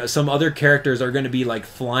online, some other characters are going to be like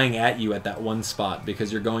flying at you at that one spot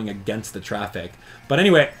because you're going against the traffic. But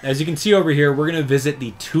anyway, as you can see over here, we're going to visit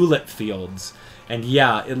the tulip fields. And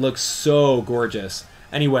yeah, it looks so gorgeous.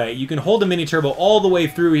 Anyway, you can hold the mini turbo all the way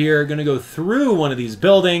through here. Going to go through one of these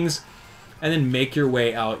buildings and then make your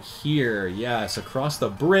way out here. Yes, across the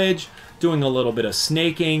bridge, doing a little bit of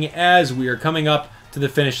snaking as we are coming up to the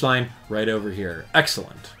finish line right over here.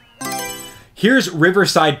 Excellent. Here's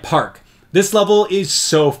Riverside Park. This level is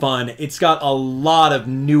so fun. It's got a lot of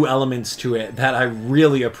new elements to it that I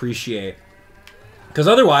really appreciate. Because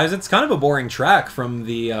otherwise, it's kind of a boring track from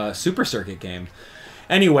the Super Circuit game.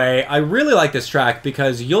 Anyway, I really like this track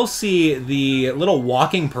because you'll see the little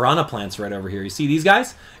walking piranha plants right over here. You see these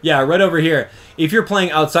guys? Yeah, right over here. If you're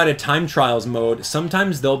playing outside of time trials mode,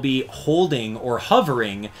 sometimes they'll be holding or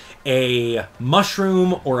hovering a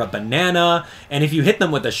mushroom or a banana, and if you hit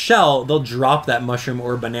them with a shell, they'll drop that mushroom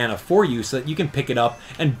or banana for you so that you can pick it up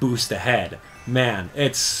and boost ahead. Man,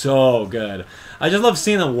 it's so good. I just love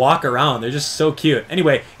seeing them walk around. They're just so cute.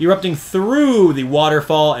 Anyway, erupting through the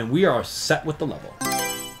waterfall, and we are set with the level.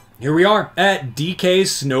 Here we are at DK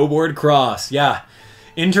Snowboard Cross. Yeah,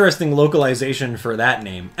 interesting localization for that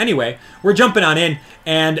name. Anyway, we're jumping on in,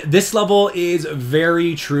 and this level is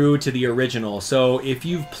very true to the original. So if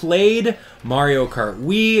you've played Mario Kart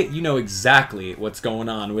Wii, you know exactly what's going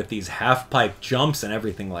on with these half-pipe jumps and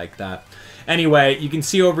everything like that. Anyway, you can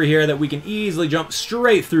see over here that we can easily jump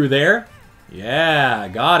straight through there. Yeah,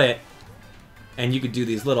 got it. And you could do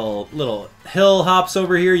these little hill hops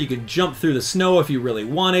over here. You could jump through the snow if you really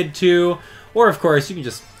wanted to. Or, of course, you can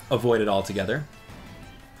just avoid it altogether.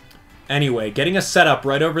 Anyway, getting a setup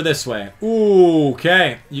right over this way. Ooh,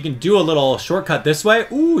 okay. You can do a little shortcut this way.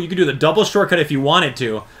 Ooh, you could do the double shortcut if you wanted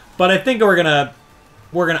to. But I think we're gonna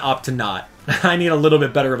opt to not. I need a little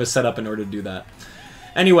bit better of a setup in order to do that.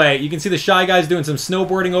 Anyway, you can see the Shy Guys doing some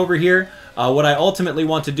snowboarding over here. What I ultimately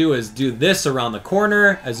want to do is do this around the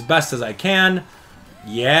corner as best as I can.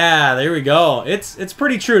 Yeah, there we go. It's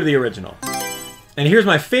pretty true to the original. And here's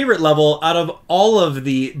my favorite level out of all of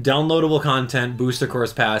the downloadable content Booster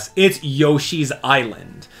Course Pass. It's Yoshi's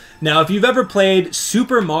Island. Now, if you've ever played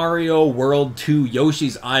Super Mario World 2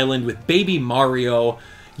 Yoshi's Island with Baby Mario,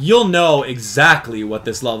 you'll know exactly what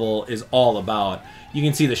this level is all about. You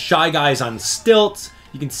can see the Shy Guys on stilts.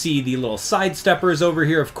 You can see the little sidesteppers over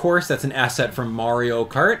here. Of course, that's an asset from Mario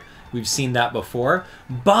Kart. We've seen that before.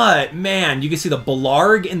 But, man, you can see the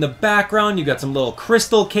Blarg in the background. You've got some little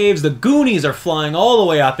crystal caves. The Goonies are flying all the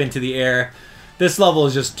way up into the air. This level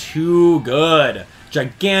is just too good.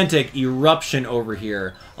 Gigantic eruption over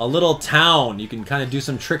here. A little town. You can kind of do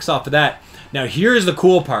some tricks off of that. Now, here's the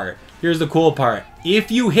cool part. Here's the cool part. If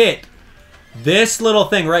you hit this little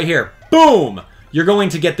thing right here, boom, you're going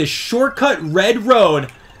to get this shortcut red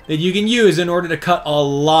road that you can use in order to cut a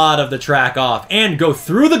lot of the track off and go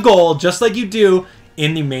through the goal just like you do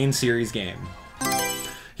in the main series game.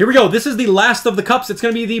 Here we go. This is the last of the cups. It's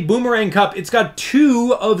going to be the Boomerang Cup. It's got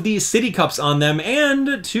 2 of the City Cups on them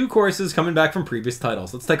and 2 courses coming back from previous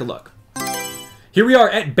titles. Let's take a look. Here we are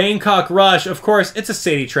at Bangkok Rush. Of course, it's a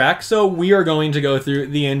city track, so we are going to go through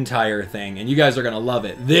the entire thing, and you guys are going to love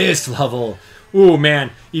it. This level, ooh,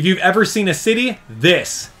 man. If you've ever seen a city,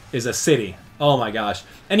 this is a city. Oh my gosh.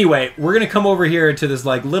 Anyway, we're going to come over here to this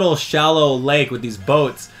like little shallow lake with these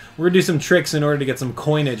boats. We're going to do some tricks in order to get some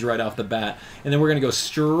coinage right off the bat. And then we're going to go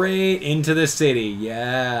straight into the city.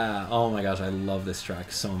 Yeah. Oh my gosh, I love this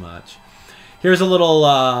track so much. Here's a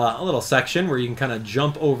little section where you can kind of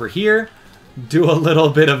jump over here. Do a little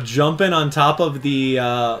bit of jumping on top of the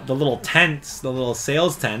little tents, the little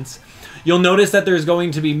sales tents. You'll notice that there's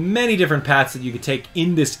going to be many different paths that you could take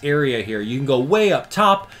in this area here. You can go way up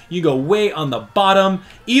top, you go way on the bottom.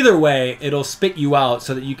 Either way, it'll spit you out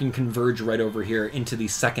so that you can converge right over here into the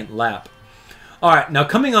second lap. All right, now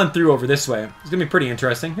coming on through over this way, it's gonna be pretty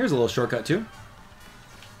interesting. Here's a little shortcut too.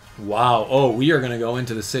 Wow, oh, we are gonna go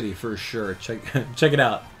into the city for sure. Check it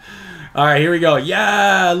out. All right, here we go.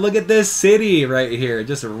 Yeah, look at this city right here,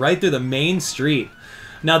 just right through the main street.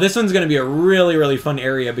 Now, this one's going to be a really, really fun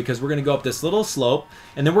area because we're going to go up this little slope,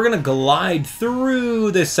 and then we're going to glide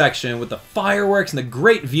through this section with the fireworks and the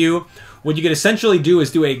great view. What you could essentially do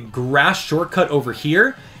is do a grass shortcut over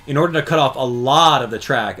here in order to cut off a lot of the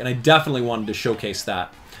track, and I definitely wanted to showcase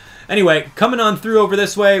that. Anyway, coming on through over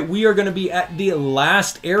this way, we are going to be at the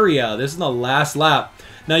last area. This is the last lap.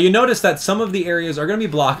 Now, you notice that some of the areas are going to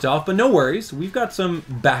be blocked off, but no worries. We've got some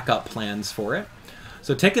backup plans for it.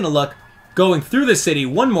 So taking a look, going through the city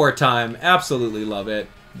one more time. Absolutely love it.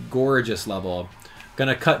 Gorgeous level.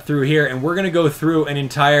 Gonna cut through here, and we're gonna go through an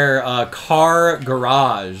entire car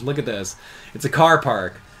garage. Look at this. It's a car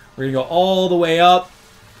park. We're gonna go all the way up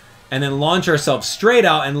and then launch ourselves straight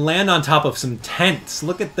out and land on top of some tents.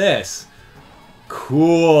 Look at this.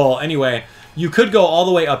 Cool. Anyway, you could go all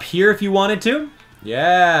the way up here if you wanted to.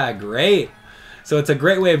 Yeah, great. So it's a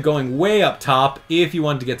great way of going way up top if you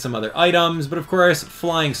want to get some other items. But of course,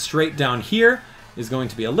 flying straight down here is going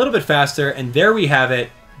to be a little bit faster. And there we have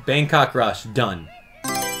it. Bangkok Rush done.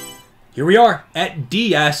 Here we are at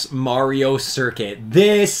DS Mario Circuit.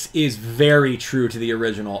 This is very true to the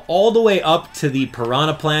original. All the way up to the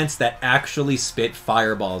piranha plants that actually spit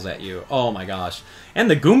fireballs at you. Oh my gosh.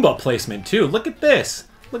 And the Goomba placement too. Look at this.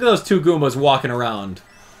 Look at those 2 Goombas walking around.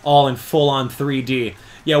 All in full-on 3D.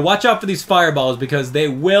 Yeah, watch out for these fireballs because they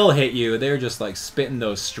will hit you. They're just like spitting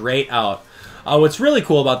those straight out. What's really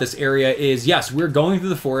cool about this area is, yes, we're going through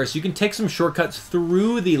the forest. You can take some shortcuts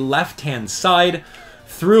through the left-hand side,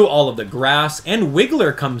 through all of the grass, and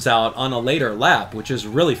Wiggler comes out on a later lap, which is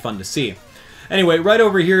really fun to see. Anyway, right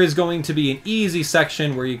over here is going to be an easy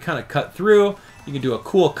section where you kind of cut through. You can do a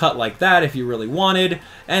cool cut like that if you really wanted.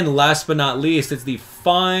 And last but not least, it's the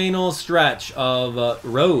final stretch of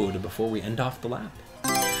road before we end off the lap.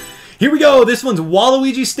 Here we go. This one's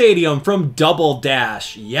Waluigi Stadium from Double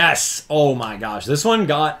Dash. Yes. Oh my gosh. This one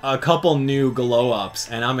got a couple new glow-ups,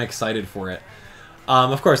 and I'm excited for it.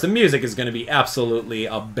 Of course, the music is going to be absolutely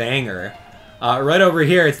a banger. Right over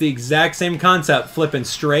here, it's the exact same concept, flipping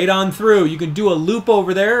straight on through. You can do a loop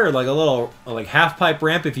over there, or like a little like half-pipe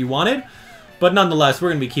ramp if you wanted. But nonetheless,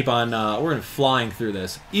 we're going to we're going to flying through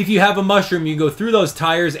this. If you have a mushroom, you go through those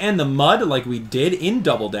tires and the mud like we did in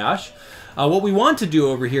Double Dash. What we want to do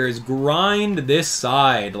over here is grind this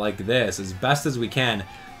side like this as best as we can.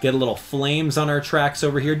 Get a little flames on our tracks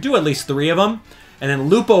over here. Do at least 3 of them. And then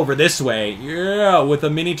loop over this way. Yeah, with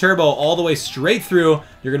a mini turbo all the way straight through.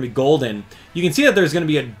 You're going to be golden. You can see that there's going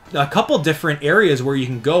to be a couple different areas where you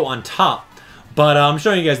can go on top. But I'm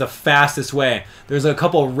showing you guys the fastest way. There's a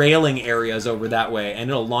couple railing areas over that way, and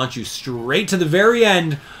it'll launch you straight to the very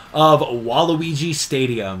end of Waluigi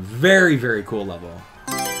Stadium. Very, very cool level.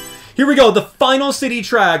 Here we go, the final city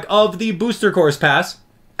track of the Booster Course Pass,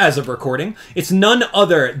 as of recording. It's none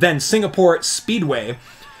other than Singapore Speedway.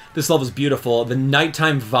 This level's beautiful. The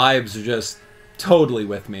nighttime vibes are just totally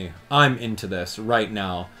with me. I'm into this right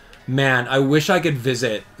now. Man, I wish I could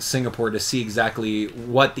visit Singapore to see exactly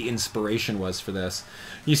what the inspiration was for this.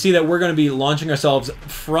 You see that we're going to be launching ourselves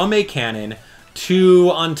from a cannon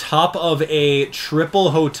to on top of a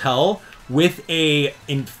triple hotel with an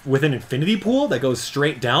infinity pool that goes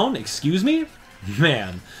straight down. Excuse me?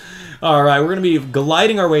 Man. All right, we're going to be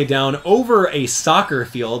gliding our way down over a soccer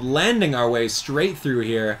field, landing our way straight through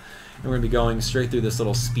here. And we're going to be going straight through this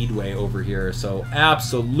little speedway over here. So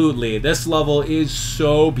absolutely, this level is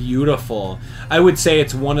so beautiful. I would say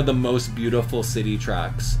it's one of the most beautiful city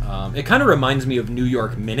tracks. It kind of reminds me of New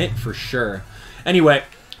York Minute for sure. Anyway,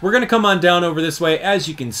 we're going to come on down over this way. As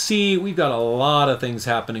you can see, we've got a lot of things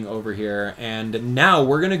happening over here. And now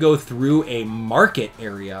we're going to go through a market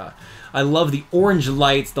area. I love the orange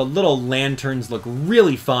lights. The little lanterns look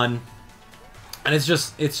really fun. And it's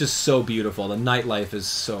just so beautiful. The nightlife is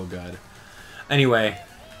so good. Anyway,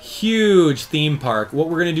 huge theme park. What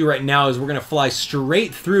we're going to do right now is we're going to fly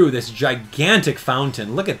straight through this gigantic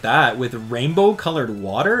fountain. Look at that, with rainbow-colored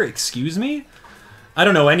water. Excuse me? I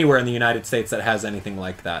don't know anywhere in the United States that has anything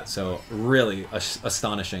like that, so really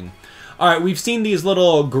astonishing. All right, we've seen these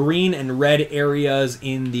little green and red areas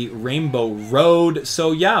in the Rainbow Road.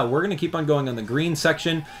 So yeah, we're going to keep on going on the green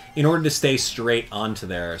section in order to stay straight onto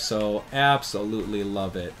there. So absolutely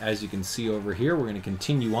love it. As you can see over here, we're going to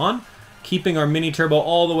continue on, keeping our mini turbo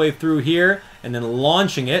all the way through here and then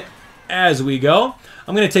launching it as we go.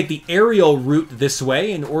 I'm going to take the aerial route this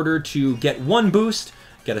way in order to get one boost,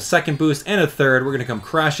 get a second boost, and a third. We're going to come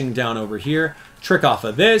crashing down over here, trick off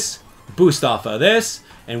of this, boost off of this,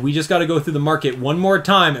 and we just got to go through the market one more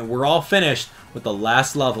time, and we're all finished with the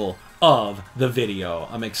last level of the video.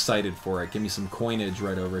 I'm excited for it. Give me some coinage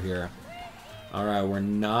right over here. All right, we're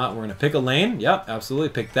going to pick a lane. Yep, absolutely,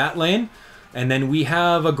 pick that lane. And then we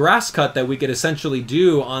have a grass cut that we could essentially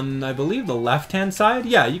do on, I believe, the left-hand side.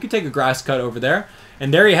 Yeah, you could take a grass cut over there.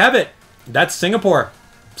 And there you have it. That's Singapore.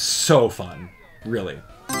 So fun. Really.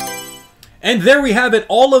 And there we have it,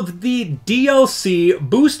 all of the DLC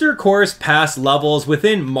Booster Course Pass levels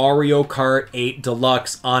within Mario Kart 8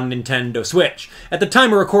 Deluxe on Nintendo Switch. At the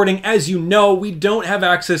time of recording, as you know, we don't have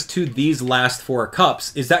access to these last 4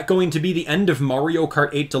 cups. Is that going to be the end of Mario Kart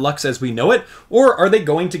 8 Deluxe as we know it? Or are they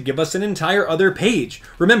going to give us an entire other page?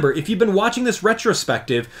 Remember, if you've been watching this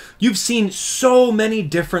retrospective, you've seen so many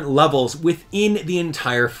different levels within the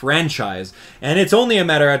entire franchise. And it's only a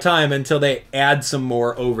matter of time until they add some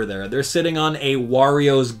more over there. They're sitting on a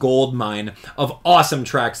Wario's gold mine of awesome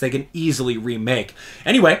tracks they can easily remake.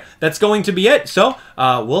 Anyway, that's going to be it. So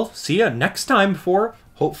we'll see you next time for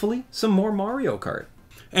hopefully some more Mario Kart.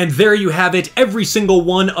 And there you have it, every single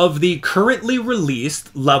one of the currently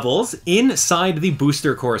released levels inside the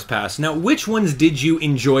Booster Course Pass. Now, which ones did you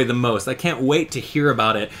enjoy the most? I can't wait to hear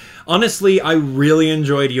about it. Honestly, I really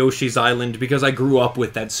enjoyed Yoshi's Island because I grew up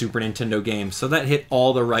with that Super Nintendo game, so that hit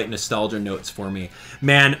all the right nostalgia notes for me.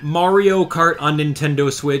 Man, Mario Kart on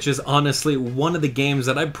Nintendo Switch is honestly one of the games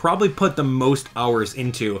that I'd probably put the most hours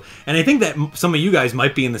into, and I think that some of you guys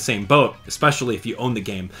might be in the same boat, especially if you own the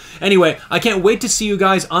game. Anyway, I can't wait to see you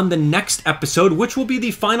guys on the next episode, which will be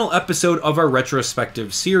the final episode of our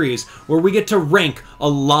retrospective series, where we get to rank a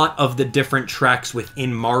lot of the different tracks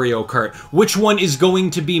within Mario Kart. Which one is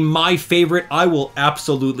going to be my favorite, I will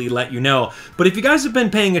absolutely let you know. But if you guys have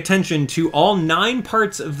been paying attention to all 9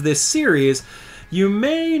 parts of this series, you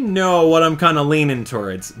may know what I'm kind of leaning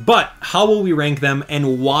towards. But how will we rank them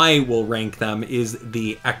and why we'll rank them is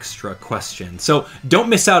the extra question. So don't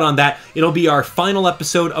miss out on that. It'll be our final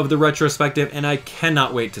episode of the retrospective, and I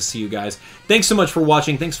cannot wait to see you guys. Thanks so much for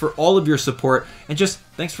watching. Thanks for all of your support, and just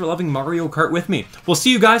thanks for loving Mario Kart with me. We'll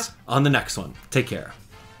see you guys on the next one. Take care.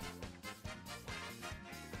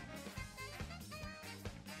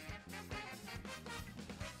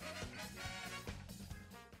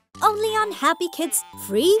 Only on Happy Kids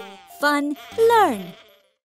Free, Fun, Learn.